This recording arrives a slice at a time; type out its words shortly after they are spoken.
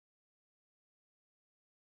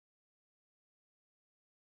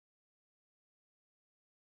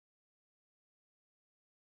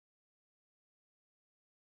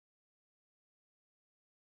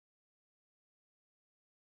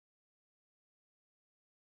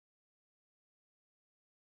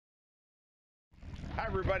Hi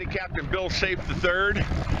everybody, Captain Bill Saiff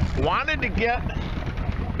III. Wanted to get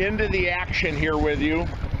into the action here with you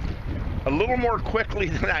a little more quickly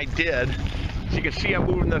than I did. As you can see, I'm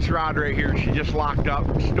moving this rod right here. She just locked up,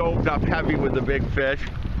 stoved up heavy with the big fish.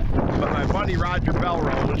 But my buddy Roger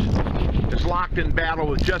Bellerose is locked in battle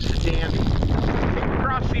with just a dandy. Came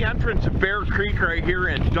across the entrance of Bear Creek right here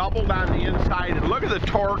and doubled on the inside. And look at the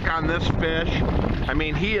torque on this fish. I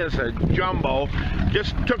mean, he is a jumbo.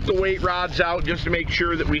 Just took the weight rods out just to make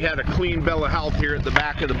sure that we had a clean bill of health here at the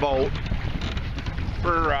back of the boat.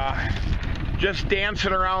 We're just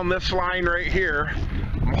dancing around this line right here.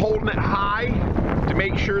 I'm holding it high to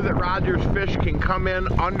make sure that Roger's fish can come in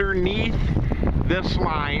underneath this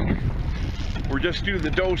line. We're just do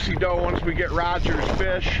the do-si-do. Once we get Roger's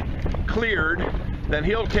fish cleared, then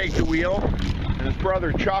he'll take the wheel and his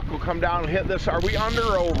brother Chuck will come down and hit this. Are we under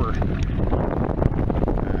or over?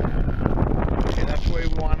 Okay, that's the way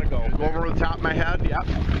we want to go. Go over the top of my head, yep.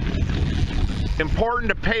 Important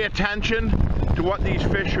to pay attention to what these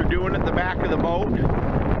fish are doing at the back of the boat.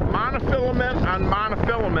 Monofilament on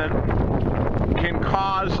monofilament can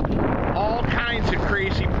cause all kinds of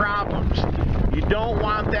crazy problems. You don't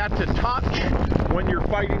want that to touch when you're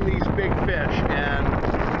fighting these big fish. And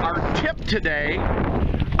our tip today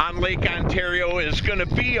on Lake Ontario is going to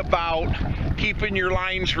be about keeping your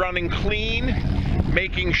lines running clean,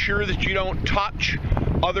 making sure that you don't touch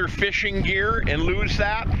other fishing gear and lose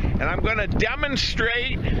that. And I'm going to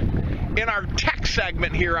demonstrate in our tech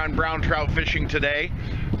segment here on brown trout fishing today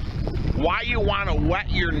why you want to wet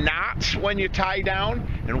your knots when you tie down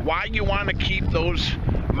and why you want to keep those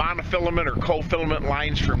monofilament or co-filament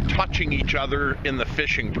lines from touching each other in the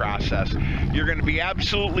fishing process. You're going to be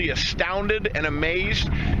absolutely astounded and amazed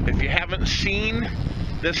if you haven't seen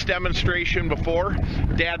this demonstration before.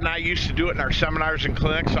 Dad and I used to do it in our seminars and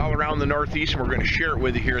clinics all around the Northeast, and we're going to share it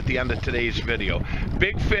with you here at the end of today's video.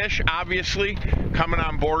 Big fish, obviously, coming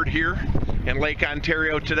on board here in Lake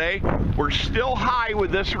Ontario today. We're still high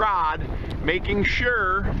with this rod, making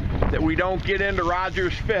sure that we don't get into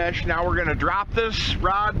Roger's fish. Now we're going to drop this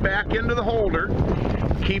rod back into the holder,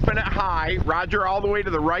 keeping it high. Roger, all the way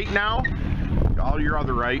to the right now. All your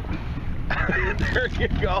other right. There you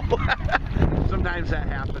go. Sometimes that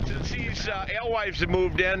happens. Since these alewives have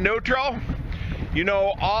moved in, neutral. You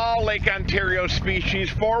know, all Lake Ontario species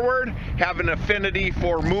forward have an affinity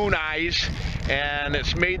for moon eyes, and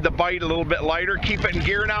it's made the bite a little bit lighter. Keep it in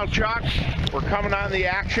gear now, Chuck. We're coming on the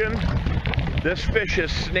action. This fish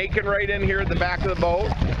is snaking right in here at the back of the boat.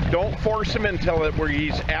 Don't force him until where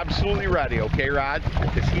he's absolutely ready, okay, Rod?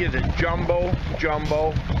 Because he is a jumbo,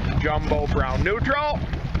 jumbo, jumbo brown. Neutral.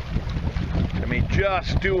 I mean,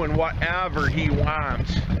 just doing whatever he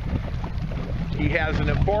wants. He has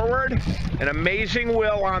it forward, an amazing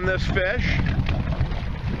will on this fish.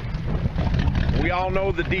 We all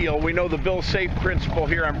know the deal. We know the Bill Saiff principle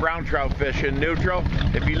here on brown trout fishing. Neutral,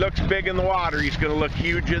 if he looks big in the water, he's going to look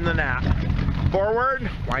huge in the net. Forward,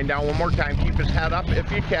 wind down one more time. Keep his head up if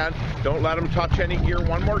you can. Don't let him touch any gear.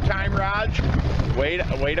 One more time, Raj. Wait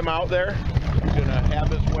him out there. He's going to have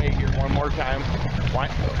his way here one more time.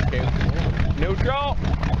 Okay. Neutral.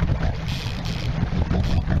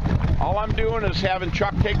 All I'm doing is having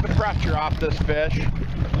Chuck take the pressure off this fish.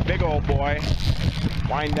 Big old boy.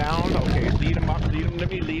 Wind down. Okay, lead him up. Lead him to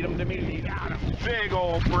me. Lead him to me. Lead out him. Big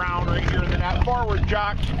old brown right here in the net. Forward,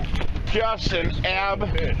 Chuck. Just an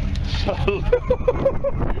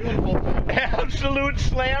absolute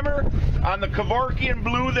slammer on the Kevorkian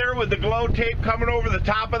blue there with the glow tape coming over the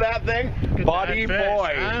top of that thing. Buddy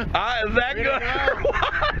boy. Huh? Is that good?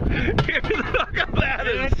 Look at that.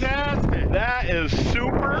 Fantastic. That is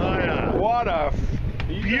super. Oh, yeah. What a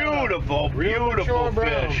beautiful, beautiful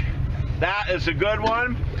fish. That is a good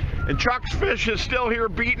one. And Chuck's fish is still here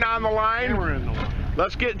beating on the line.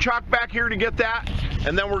 Let's get Chuck back here to get that,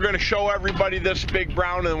 and then we're going to show everybody this big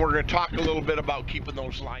brown, and we're going to talk a little bit about keeping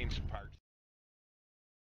those lines apart.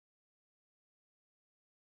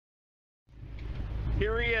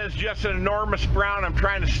 Here he is, just an enormous brown. I'm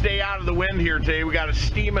trying to stay out of the wind here today. We got a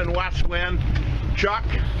steaming west wind. Chuck,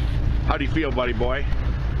 how do you feel, buddy boy?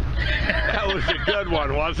 That was a good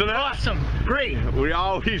one, wasn't it? Awesome. Great. We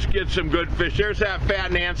always get some good fish. There's that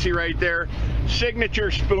Fat Nancy right there. Signature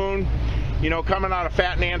spoon. You know, coming out of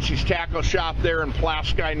Fat Nancy's tackle shop there in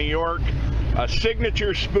Pulaski, New York. A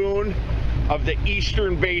signature spoon of the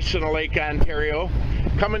eastern basin of Lake Ontario.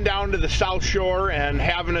 Coming down to the South Shore and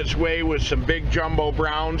having its way with some big jumbo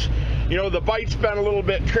browns. You know, the bite's been a little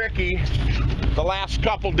bit tricky the last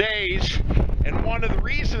couple days. And one of the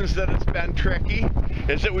reasons that it's been tricky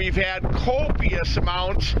is that we've had copious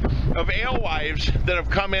amounts of alewives that have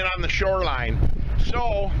come in on the shoreline.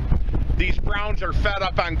 So These browns are fed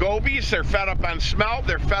up on gobies, they're fed up on smelt,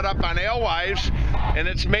 they're fed up on alewives, and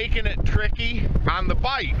it's making it tricky on the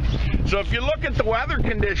bite. So if you look at the weather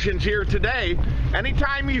conditions here today,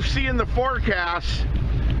 anytime you see in the forecast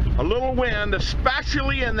a little wind,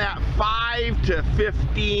 especially in that 5 to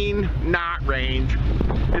 15 knot range,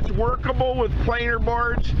 it's workable with planer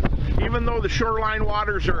boards. Even though the shoreline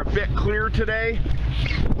waters are a bit clear today,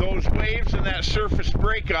 those waves and that surface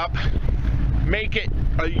breakup make it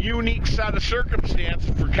a unique set of circumstances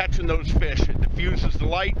for catching those fish. It diffuses the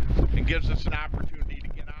light and gives us an opportunity to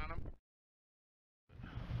get on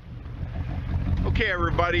them. Okay,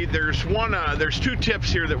 everybody, there's two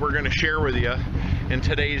tips here that we're going to share with you in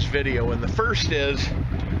today's video, and the first is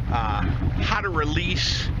how to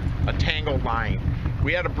release a tangled line.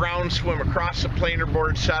 We had a brown swim across the planer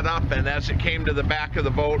board setup, and as it came to the back of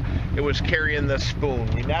the boat, it was carrying this spoon.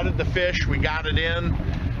 We netted the fish, we got it in,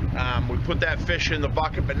 we put that fish in the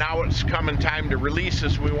bucket, but now it's coming time to release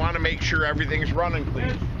this. We want to make sure everything's running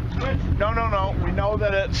clean. No, we know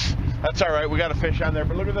that that's all right, we got a fish on there,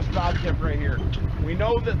 but look at this rod tip right here. We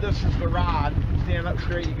know that this is the rod. Stand up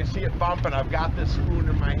straight, you can see it bumping. I've got this spoon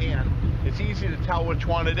in my hand. It's easy to tell which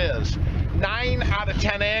one it is. 9 out of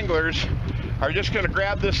 10 anglers are just going to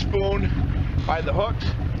grab this spoon by the hooks.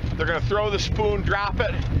 They're going to throw the spoon, drop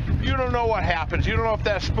it. You don't know what happens. You don't know if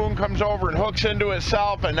that spoon comes over and hooks into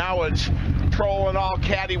itself, and now it's trolling all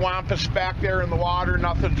cattywampus back there in the water.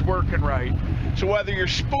 Nothing's working right. So whether you're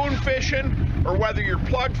spoon fishing or whether you're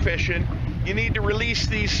plug fishing, you need to release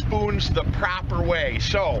these spoons the proper way.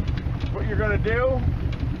 So what you're going to do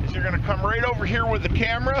is you're going to come right over here with the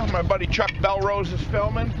camera. My buddy Chuck Bellerose is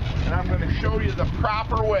filming, and I'm going to show you the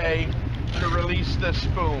proper way to release this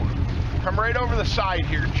spoon. Come right over the side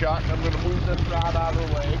here, Chuck. I'm going to move this rod out of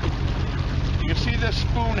the way. You can see this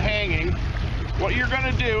spoon hanging. What you're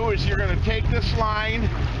going to do is you're going to take this line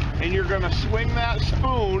and you're going to swing that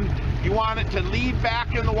spoon. You want it to lead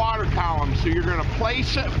back in the water column. So you're going to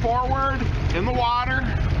place it forward in the water,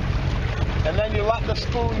 and then you let the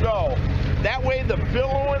spoon go. That way the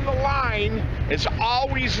billow in the line is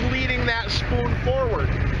always leading that spoon forward.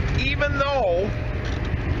 Even though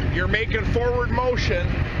you're making forward motion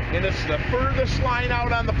and it's the furthest line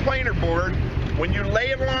out on the planer board, when you lay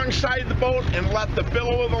it alongside the boat and let the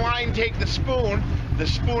billow of the line take the spoon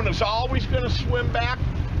is always going to swim back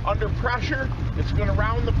under pressure. It's going to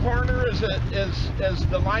round the corner as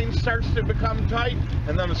the line starts to become tight,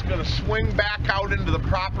 and then it's going to swing back out into the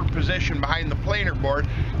proper position behind the planer board.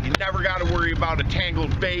 You never got to worry about a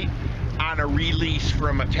tangled bait on a release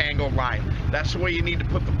from a tangled line. That's the way you need to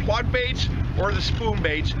put the plug baits or the spoon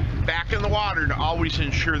baits back in the water to always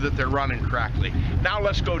ensure that they're running correctly. Now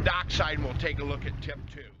let's go dockside and we'll take a look at tip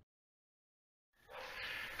 2.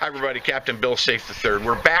 Hi everybody, Captain Bill Saiff III.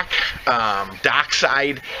 We're back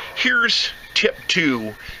dockside. Here's tip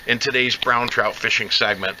 2 in today's brown trout fishing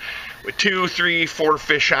segment. With 2, 3, 4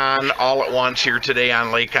 fish on all at once here today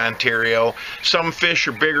on Lake Ontario. Some fish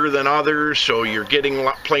are bigger than others, so you're getting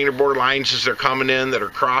planer board lines as they're coming in that are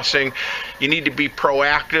crossing. You need to be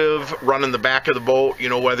proactive running the back of the boat. You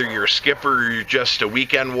know, whether you're a skipper or you're just a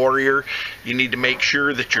weekend warrior, you need to make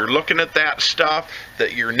sure that you're looking at that stuff,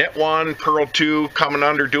 that you're knit 1, purl 2, coming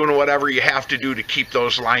under, doing whatever you have to do to keep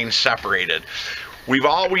those lines separated. We've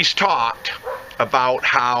always talked about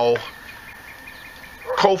how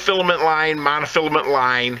co-filament line, monofilament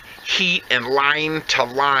line, heat and line to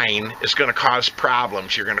line is going to cause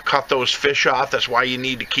problems. You're going to cut those fish off. That's why you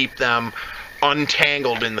need to keep them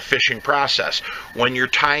untangled in the fishing process. When you're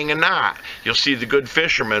tying a knot, you'll see the good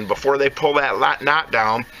fishermen, before they pull that knot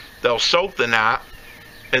down, they'll soak the knot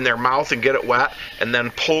in their mouth and get it wet, and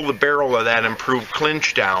then pull the barrel of that improved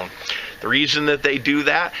clinch down. The reason that they do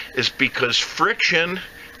that is because friction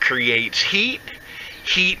creates heat.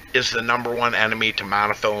 Heat is the #1 enemy to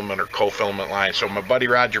monofilament or co-filament line. So my buddy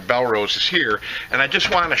Roger Bellerose is here, and I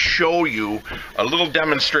just want to show you a little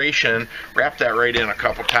demonstration, wrap that right in a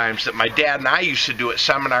couple times, that my dad and I used to do at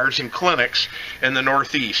seminars and clinics in the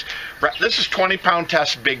Northeast. This is 20-pound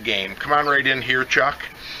test big game. Come on right in here, Chuck.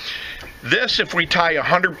 This, if we tie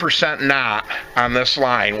 100% knot on this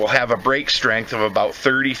line, will have a break strength of about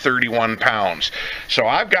 30-31 pounds. So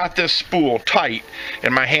I've got this spool tight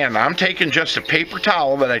in my hand. I'm taking just a paper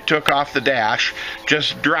towel that I took off the dash,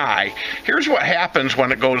 just dry. Here's what happens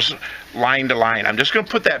when it goes line to line. I'm just going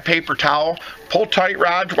to put that paper towel, pull tight,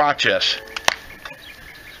 Rog, watch this.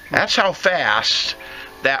 That's how fast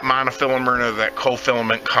that monofilament or that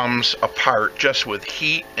co-filament comes apart, just with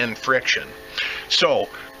heat and friction. So,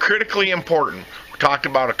 critically important, we're talked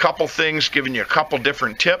about a couple things, giving you a couple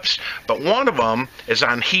different tips, but one of them is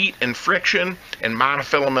on heat and friction and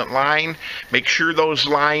monofilament line. Make sure those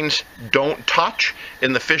lines don't touch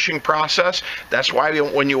in the fishing process. That's why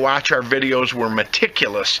when you watch our videos, we're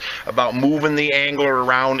meticulous about moving the angler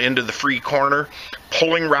around into the free corner,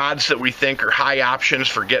 pulling rods that we think are high options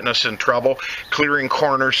for getting us in trouble, clearing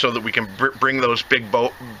corners so that we can bring those big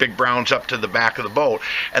browns up to the back of the boat.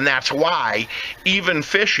 And that's why even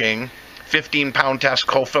fishing 15-pound test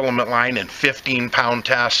co-filament line and 15-pound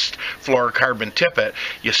test fluorocarbon tippet,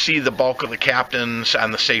 you see the bulk of the captains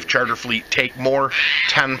on the Saiff charter fleet take more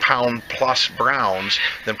 10-pound plus browns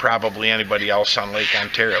than probably anybody else on Lake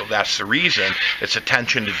Ontario. That's the reason. It's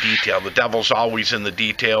attention to detail. The devil's always in the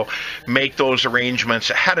detail. Make those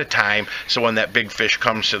arrangements ahead of time so when that big fish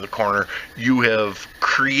comes to the corner, you have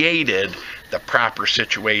created the proper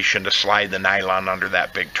situation to slide the nylon under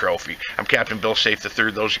that big trophy. I'm Captain Bill Saiff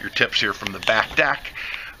III. Those are your tips here from the back deck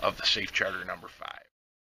of the Saiff Charter number 5.